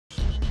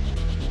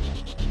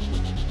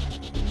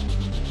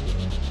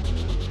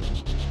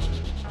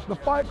the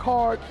fight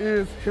card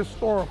is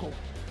historical,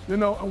 you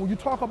know, and when you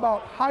talk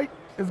about height,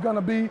 it's gonna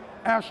be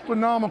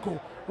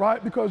astronomical,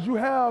 right? Because you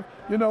have,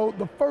 you know,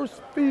 the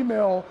first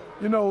female,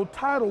 you know,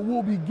 title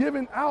will be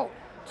given out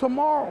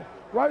tomorrow,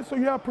 right? So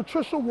you have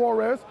Patricia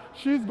Juarez,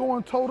 she's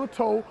going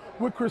toe-to-toe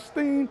with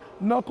Christine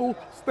Knuckle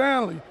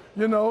Stanley,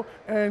 you know,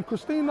 and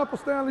Christine Knuckle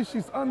Stanley,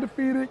 she's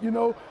undefeated, you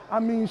know, I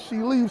mean, she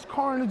leaves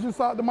carnage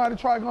inside the mighty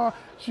TRIGON.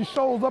 She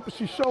shows up and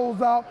she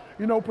shows out,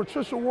 you know,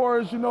 Patricia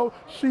Juarez, you know,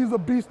 she's a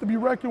beast to be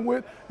reckoned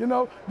with, you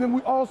know. Then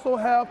we also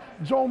have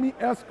Jomi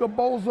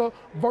Escaboza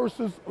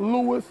versus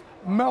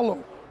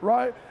Mello,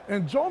 right?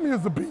 And Jomi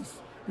is a beast,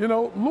 you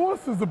know,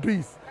 Lewis is a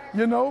beast,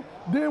 you know.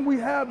 Then we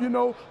have, you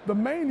know, the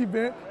main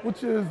event,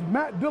 which is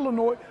Matt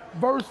Delanoit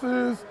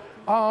versus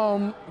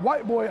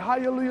white boy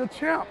Hialeah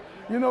champ.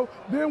 You know,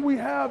 then we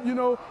have, you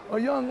know, a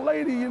young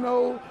lady, you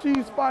know,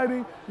 she's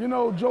fighting, you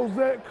know,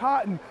 Josette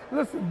Cotton.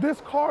 Listen,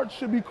 this card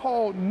should be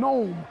called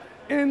NOME,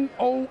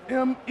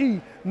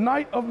 N-O-M-E,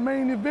 Night of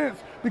Main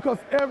Events, because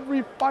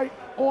every fight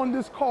on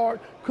this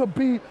card could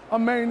be a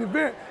main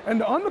event.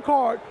 And the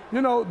undercard, you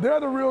know, they're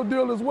the real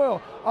deal as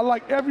well. I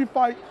like every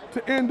fight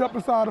to end up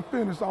inside a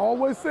finish. I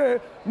always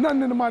said,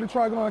 nothing in the mighty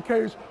TRIGON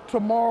cage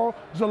tomorrow,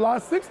 July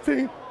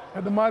 16th,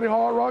 at the mighty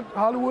Hard Rock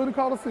Hollywood and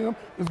Coliseum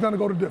is going to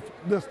go the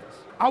distance.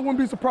 I wouldn't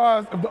be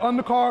surprised if the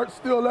undercard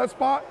still that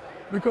spot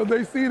because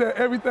they see that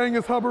everything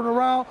is hovering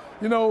around,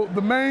 you know,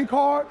 the main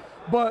card.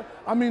 But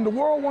I mean, the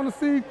world want to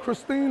see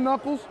Christine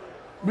Knuckles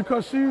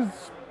because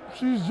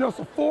she's just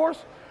a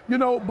force, you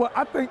know. But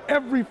I think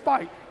every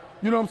fight,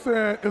 you know what I'm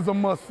saying, is a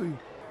must see.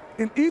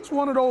 In each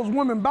one of those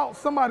women bouts,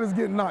 somebody's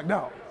getting knocked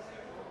out.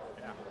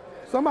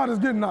 Somebody's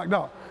getting knocked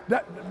out.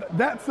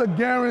 That's a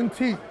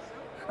guarantee,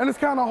 and it's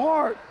kind of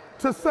hard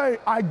to say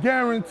I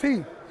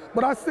guarantee.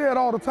 But I say it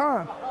all the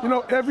time. You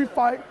know, every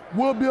fight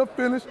will be a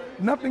finish.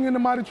 Nothing in the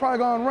mighty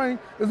TRIGON ring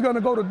is going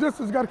to go the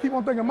distance. You got to keep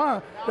on thinking in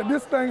mind that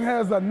this thing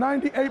has a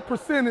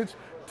 98%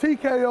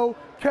 TKO,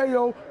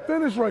 KO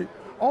finish rate.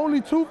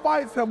 Only 2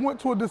 fights have went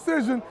to a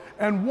decision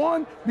and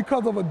 1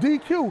 because of a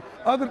DQ.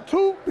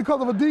 Two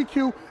because of a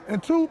DQ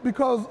and 2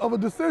 because of a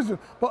decision.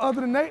 But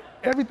other than that,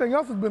 everything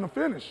else has been a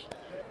finish.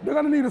 They're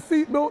going to need a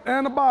seatbelt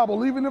and a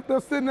Bible, even if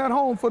they're sitting at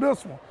home for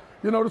this one.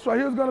 You know, this right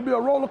here is going to be a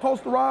roller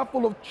coaster ride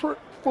full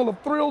of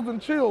thrills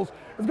and chills.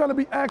 It's going to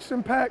be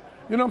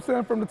action-packed, you know what I'm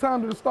saying, from the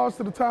time that it starts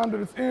to the time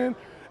that it's in.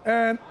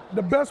 And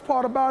the best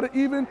part about it,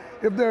 even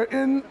if they're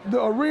in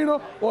the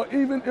arena or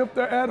even if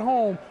they're at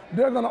home,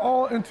 they're going to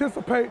all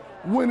anticipate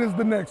when is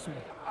the next one.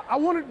 I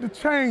wanted to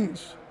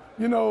change,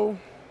 you know,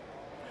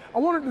 I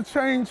wanted to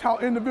change how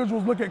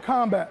individuals look at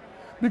combat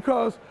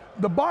because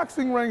the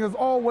boxing ring has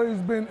always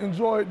been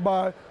enjoyed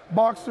by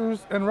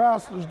boxers and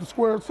wrestlers, the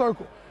squared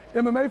circle.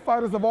 MMA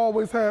fighters have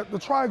always had the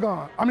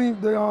TRIGON,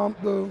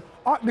 the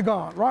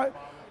octagon, right?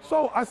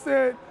 So I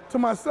said to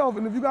myself,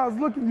 and if you guys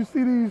look and you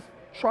see these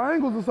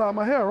triangles inside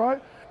my hair,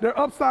 right? They're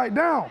upside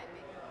down.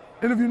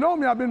 And if you know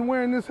me, I've been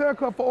wearing this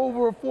haircut for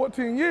over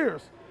 14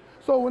 years.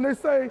 So when they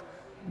say,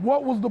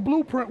 what was the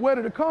blueprint, where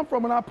did it come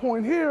from? And I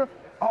point here,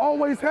 I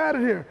always had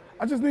it here.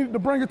 I just needed to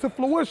bring it to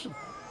fruition.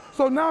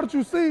 So now that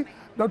you see,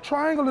 the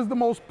triangle is the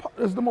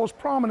most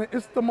prominent,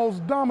 it's the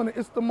most dominant,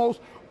 it's the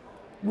most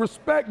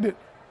respected,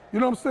 you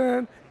know what I'm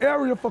saying,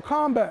 area for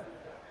combat.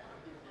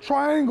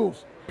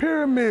 Triangles,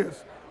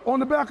 pyramids,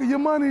 on the back of your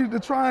money, the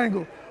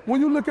triangle.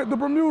 When you look at the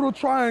Bermuda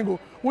Triangle,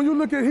 when you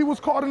look at he was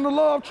caught in the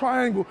love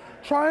triangle,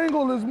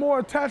 triangle is more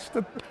attached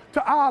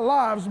to our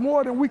lives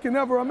more than we can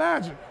ever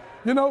imagine,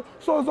 you know?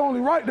 So it's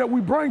only right that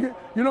we bring it,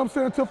 you know what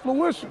I'm saying, to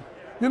fruition.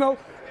 You know,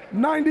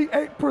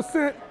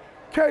 98%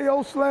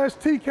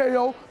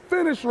 KO/TKO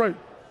finish rate.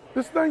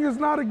 This thing is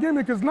not a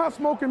gimmick, it's not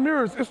smoke and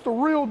mirrors, it's the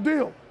real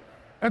deal.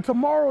 And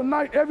tomorrow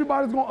night,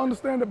 everybody's gonna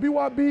understand that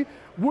BYB,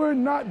 we're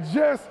not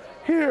just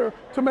here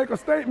to make a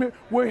statement,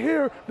 we're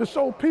here to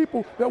show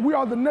people that we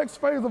are the next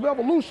phase of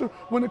evolution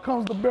when it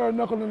comes to bare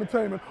knuckle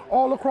entertainment,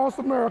 all across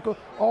America,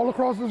 all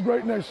across this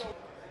great nation.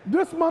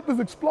 This month is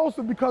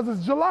explosive because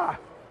it's July,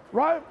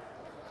 right?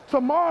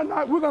 Tomorrow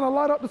night, we're gonna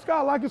light up the sky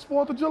like it's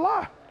 4th of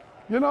July,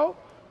 you know?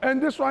 And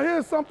this right here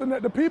is something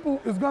that the people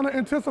is gonna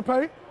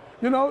anticipate,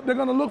 you know, they're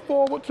gonna look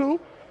forward to.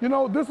 You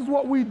know, this is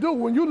what we do.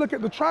 When you look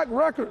at the track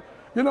record,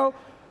 you know,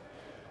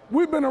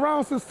 we've been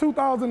around since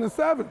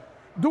 2007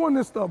 doing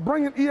this stuff,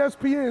 bringing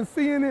ESPN,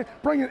 CNN,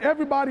 bringing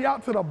everybody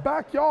out to the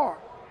backyard,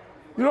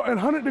 you know, in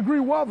 100-degree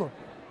weather.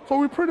 So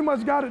we pretty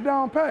much got it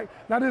down packed.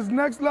 Now this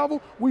next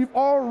level, we've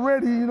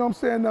already, you know what I'm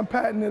saying, done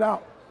patting it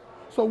out.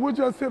 So we're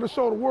just here to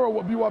show the world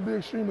what BYB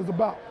Extreme is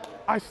about.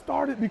 I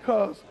started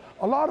because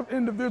a lot of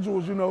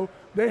individuals, you know,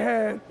 they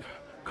had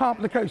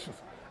complications.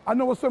 I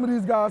know what some of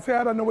these guys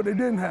had, I know what they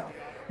didn't have.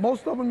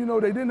 Most of them, you know,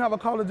 they didn't have a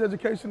college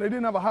education, they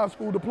didn't have a high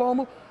school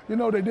diploma, you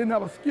know, they didn't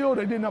have a skill,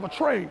 they didn't have a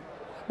trade,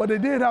 but they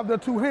did have their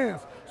 2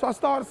 hands. So I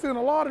started seeing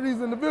a lot of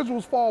these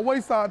individuals fall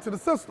wayside to the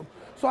system.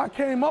 So I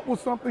came up with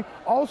something,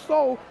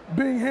 also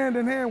being hand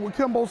in hand with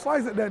Kimbo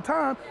Slice at that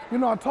time, you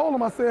know, I told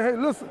him, I said, hey,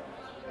 listen,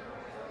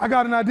 I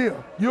got an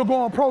idea. You're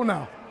going pro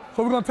now,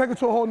 so we're gonna take it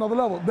to a whole nother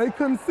level. They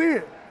couldn't see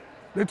it.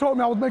 They told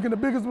me I was making the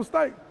biggest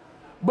mistake.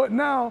 But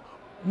now,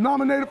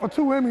 nominated for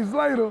 2 Emmys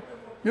later,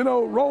 you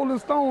know, Rolling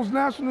Stones,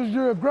 National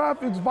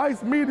Geographic,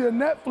 Vice Media,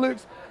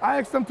 Netflix. I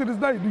asked them to this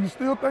day, do you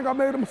still think I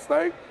made a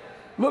mistake?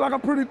 Look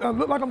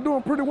like I'm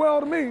doing pretty well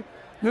to me,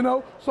 you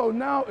know? So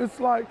now it's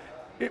like,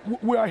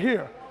 we are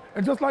here.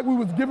 And just like we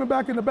was giving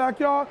back in the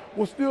backyard,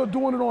 we're still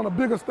doing it on a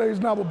bigger stage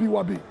now with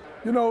BYB.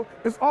 You know,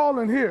 it's all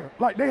in here.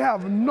 Like, they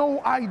have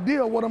no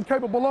idea what I'm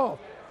capable of,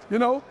 you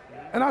know?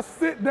 And I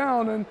sit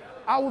down, and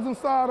I was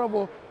inside of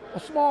a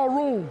small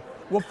room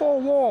with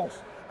 4 walls,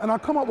 and I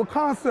come up with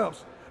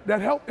concepts that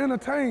help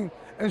entertain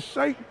and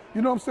shape,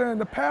 you know what I'm saying,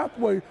 the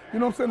pathway, you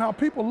know what I'm saying, how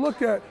people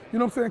look at, you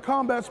know what I'm saying,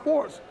 combat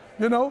sports,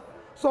 you know?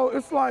 So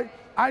it's like,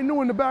 I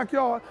knew in the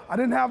backyard, I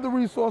didn't have the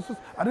resources,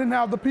 I didn't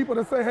have the people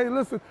that say, hey,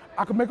 listen,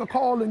 I can make a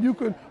call and you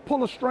can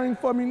pull a string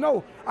for me.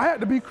 No, I had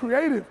to be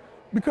creative,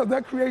 because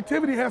that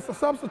creativity has to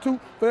substitute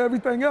for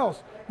everything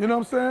else, you know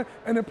what I'm saying?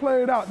 And then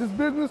play it out. This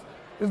business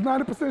is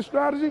 90%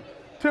 strategy,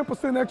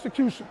 10%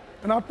 execution,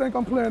 and I think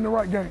I'm playing the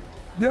right game.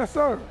 Yes,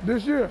 sir,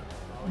 this year,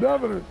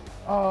 definitely.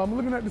 I'm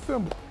looking at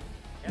December.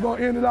 We're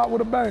gonna end it out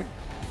with a bang.